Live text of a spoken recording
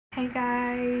Hey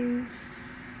guys,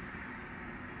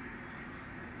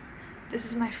 this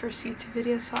is my first YouTube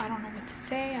video, so I don't know what to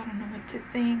say, I don't know what to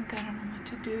think, I don't know what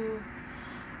to do.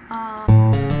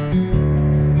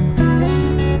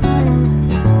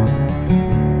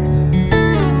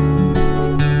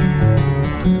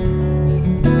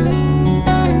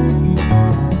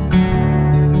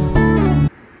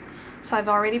 So I've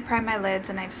already primed my lids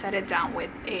and I've set it down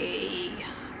with a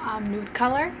nude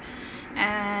color.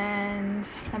 And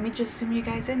let me just zoom you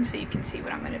guys in so you can see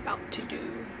what I'm about to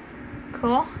do.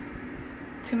 Cool?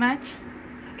 Too much?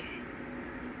 Okay.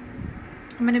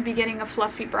 I'm going to be getting a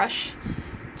fluffy brush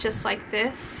just like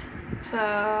this.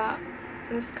 So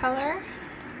this color.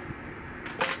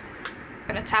 I'm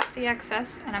going to tap the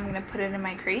excess and I'm going to put it in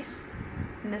my crease.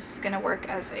 And this is going to work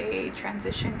as a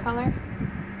transition color.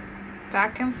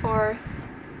 Back and forth.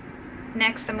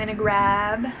 Next I'm going to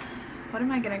grab... What am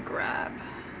I going to grab?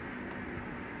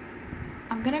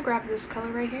 I'm gonna grab this color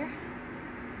right here.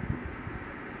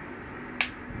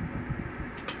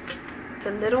 It's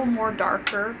a little more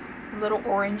darker, a little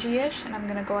orangey-ish, and I'm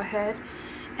gonna go ahead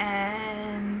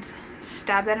and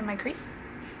stab that in my crease.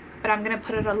 But I'm gonna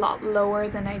put it a lot lower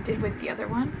than I did with the other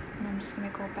one. And I'm just gonna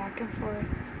go back and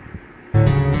forth.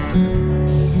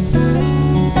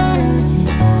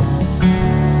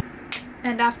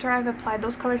 And after I've applied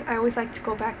those colors, I always like to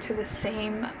go back to the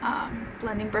same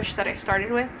blending brush that I started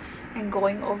with and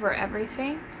going over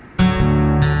everything.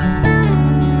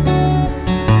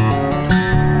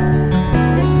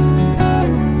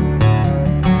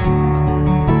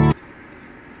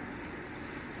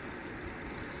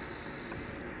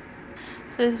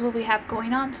 So this is what we have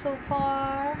going on so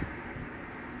far.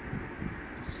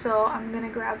 So I'm gonna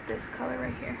grab this color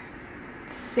right here.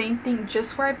 Same thing,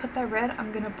 just where I put that red,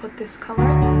 I'm gonna put this color.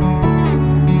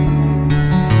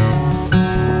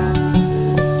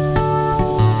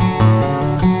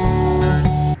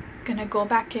 Gonna go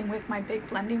back in with my big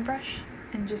blending brush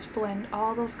and just blend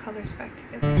all those colors back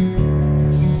together.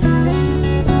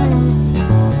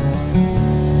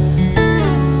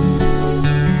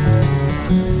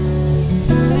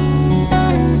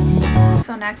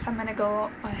 So next I'm gonna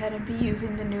go ahead and be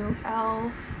using the new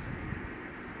e.l.f.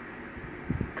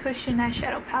 Cushion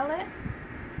eyeshadow palette.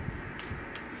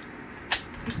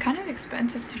 It's kind of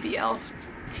expensive to be e.l.f.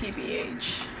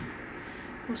 TBH.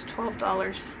 It was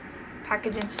 $12.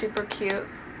 Packaging super cute,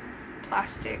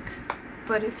 plastic,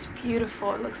 but it's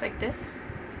beautiful. It looks like this.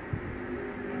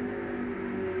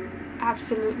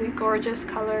 Absolutely gorgeous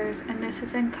colors, and this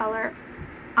is in color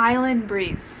Island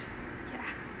Breeze. Yeah.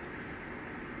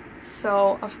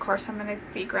 So of course I'm gonna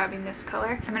be grabbing this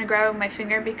color. I'm gonna grab it with my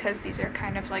finger because these are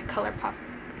kind of like ColourPop.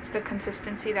 It's the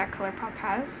consistency that ColourPop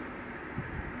has.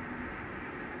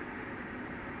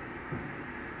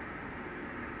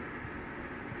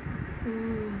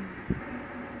 Ooh.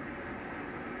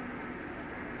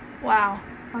 Wow,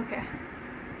 okay.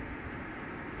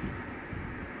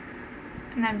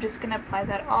 And I'm just gonna apply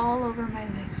that all over my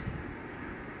lid.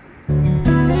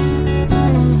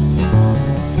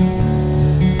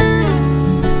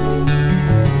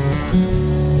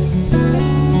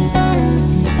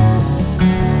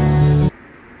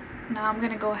 Now I'm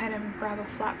gonna go ahead and grab a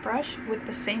flat brush with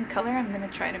the same color. I'm gonna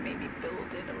try to maybe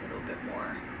build it a little bit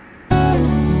more.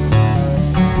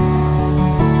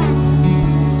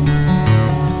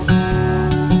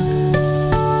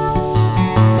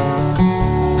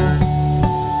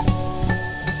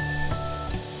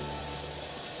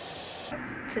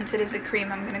 Since it is a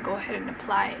cream, I'm going to go ahead and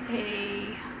apply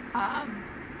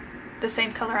the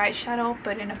same color eyeshadow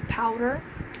but in a powder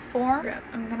form.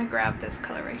 I'm going to grab this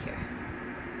color right here.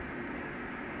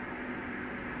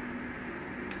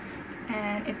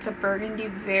 And it's a burgundy,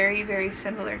 very, very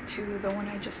similar to the one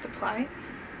I just applied.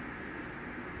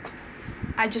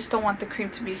 I just don't want the cream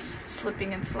to be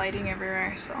slipping and sliding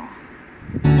everywhere, so...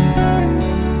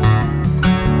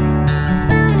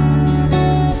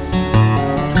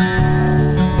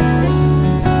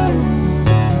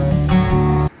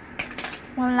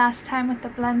 Last time with the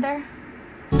blender.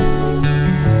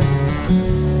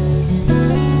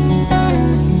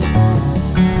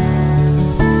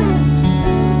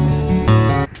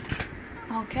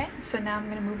 Okay, so now I'm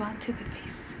going to move on to the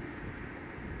face.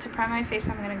 To prime my face,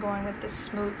 I'm going to go in with the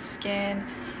Smooth Skin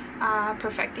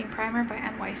Perfecting Primer by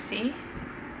NYC.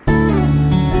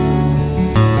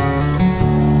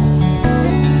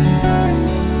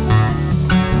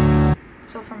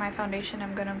 So for my foundation,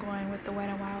 I'm gonna go in with the Wet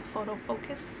n Wild Photo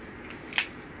Focus,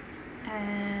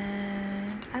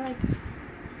 and I like this one.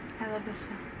 I love this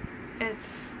one.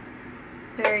 It's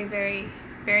very, very,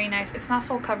 very nice. It's not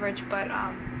full coverage, but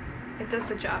it does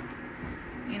the job,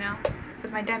 you know.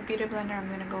 with my damp beauty blender, I'm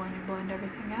gonna go in and blend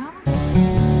everything out.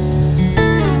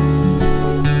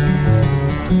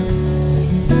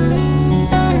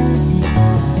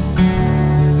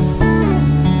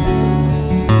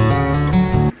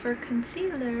 For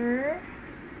concealer,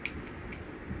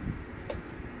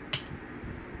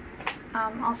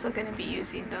 I'm also going to be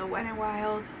using the Wet n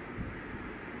Wild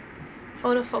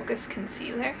Photo Focus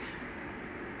Concealer.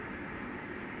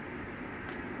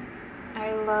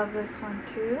 I love this one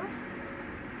too.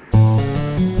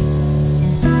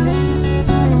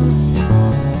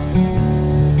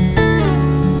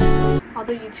 All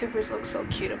the YouTubers look so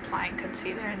cute applying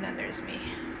concealer, and then there's me.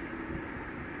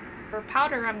 For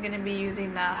powder, I'm going to be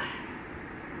using the,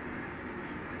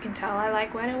 you can tell I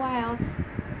like Wet n Wild,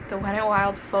 the Wet n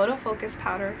Wild Photo Focus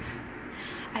Powder.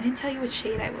 I didn't tell you what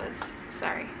shade I was.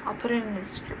 Sorry. I'll put it in the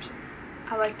description.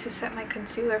 I like to set my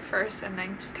concealer first and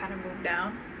then just kind of move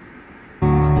down.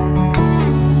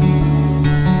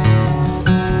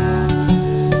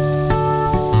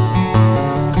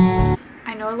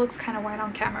 I know it looks kind of white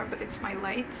on camera, but it's my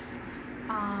lights.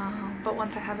 But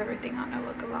once I have everything on, it'll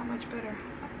look a lot much better.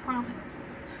 I promise.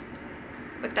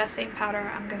 With that same powder,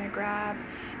 I'm going to grab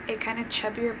a kind of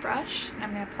chubbier brush and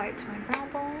I'm going to apply it to my brow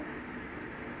bone.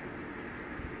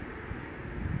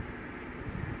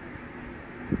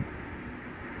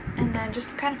 And then just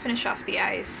to kind of finish off the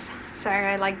eyes. Sorry,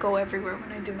 I like go everywhere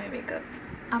when I do my makeup.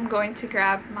 I'm going to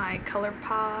grab my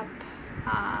ColourPop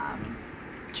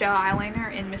gel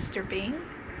eyeliner in Mr. Bing.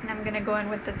 And I'm going to go in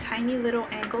with the tiny little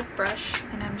angled brush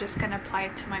and I'm just going to apply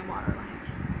it to my waterline.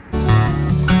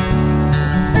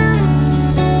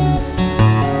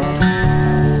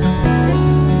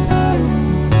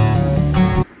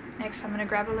 Next, I'm going to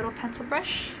grab a little pencil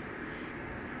brush.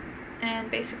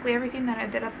 And basically everything that I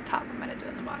did at the top, I'm going to do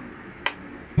in the bottom.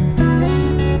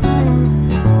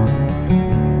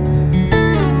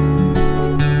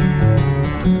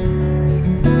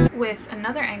 With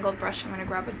another angled brush, I'm going to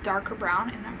grab a darker brown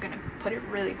and I'm going to put it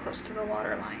really close to the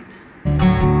waterline.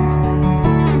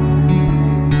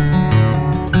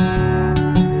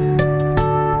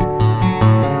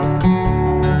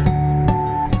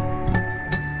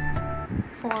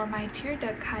 For my tear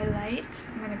duct highlight,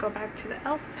 I'm going to go back to the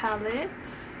e.l.f. palette.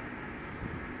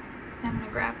 I'm going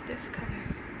to grab this color.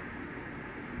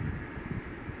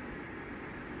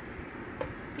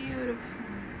 Beautiful.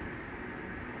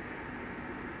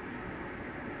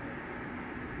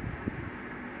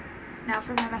 Now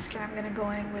for my mascara, I'm going to go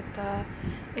in with the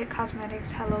IT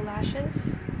Cosmetics Hello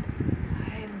Lashes.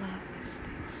 I love this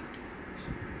thing so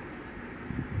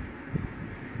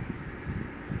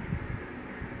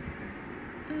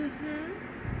much.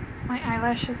 My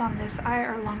eyelashes on this eye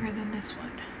are longer than this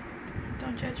one.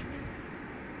 Don't judge me.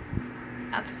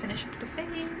 Now to finish up the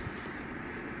face,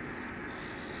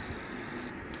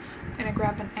 I'm going to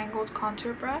grab an angled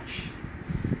contour brush.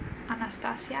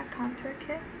 Anastasia contour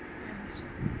kit. And this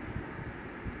one.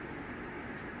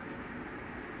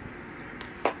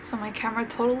 So my camera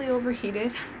totally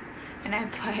overheated and I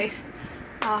applied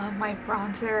my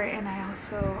bronzer and I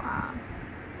also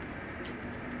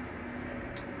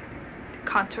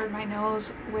contoured my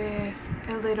nose with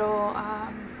a little,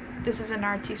 this is an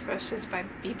Artiste brush, this is by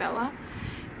B Bella,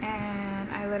 and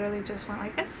I literally just went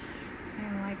like this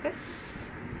and like this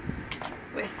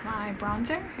with my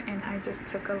bronzer, and I just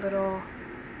took a little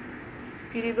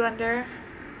beauty blender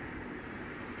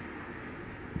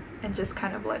and just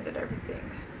kind of blended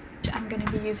everything. I'm going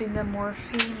to be using the Morphe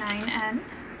 9N.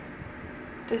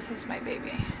 This is my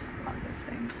baby. Love this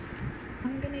thing.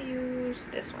 I'm going to use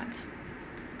this one.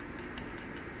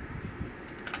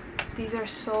 These are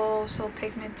so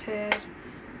pigmented,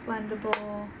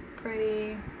 blendable,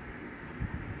 pretty.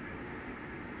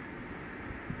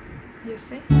 You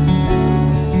see?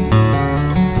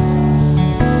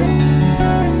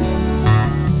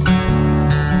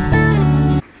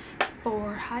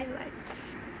 For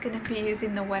highlights, I'm gonna be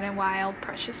using the Wet n Wild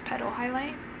Precious Petal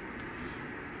highlight.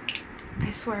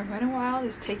 I swear, Wet n Wild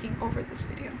is taking over this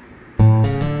video.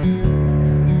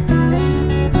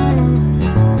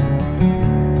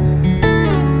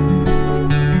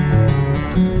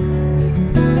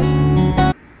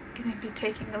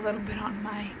 Taking a little bit on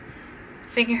my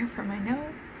finger for my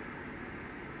nose.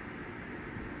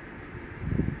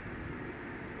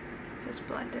 Just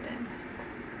blend it in.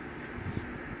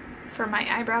 For my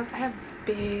eyebrows, I have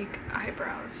big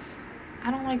eyebrows. I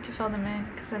don't like to fill them in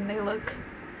because then they look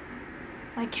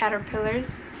like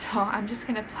caterpillars. So I'm just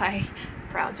going to apply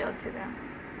brow gel to them.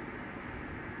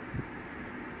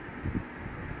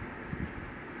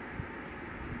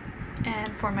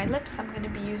 And for my lips, I'm going to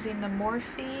be using the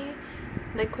Morphe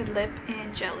Liquid Lip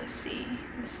in Jealousy.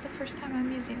 This is the first time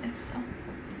I'm using this, so I'm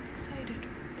excited.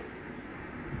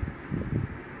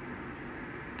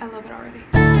 I love it already.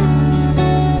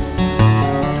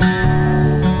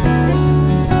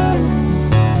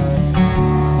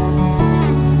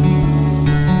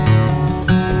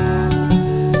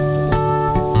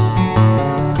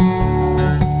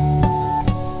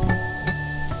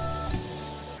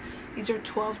 These are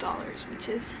 $12, which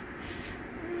is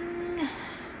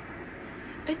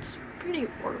it's pretty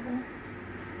affordable,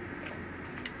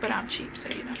 but I'm cheap, so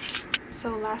you know.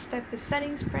 So last step is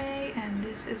setting spray, and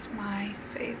this is my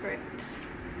favorite.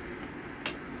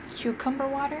 Cucumber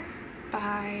Water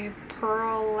by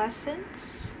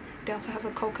Pearlescence. They also have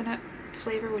a coconut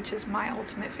flavor, which is my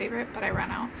ultimate favorite, but I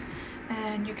ran out.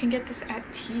 And you can get this at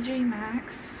TJ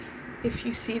Maxx. If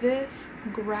you see this,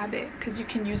 grab it, because you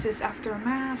can use this after a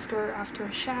mask or after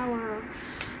a shower,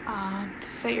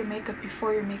 to set your makeup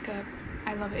before your makeup.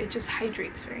 I love it. It just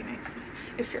hydrates very nicely.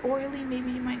 If you're oily,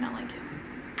 maybe you might not like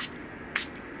it.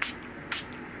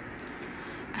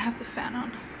 I have the fan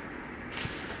on.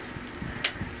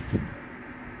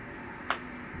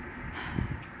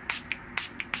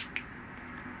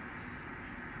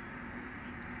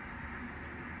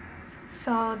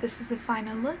 So this is the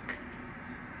final look.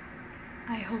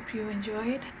 I hope you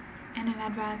enjoyed, and in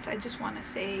advance I just want to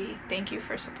say thank you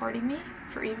for supporting me,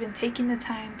 for even taking the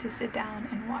time to sit down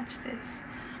and watch this.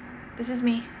 This is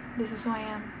me, this is who I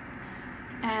am,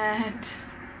 and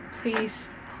please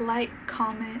like,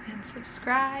 comment, and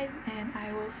subscribe, and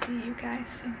I will see you guys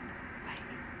soon.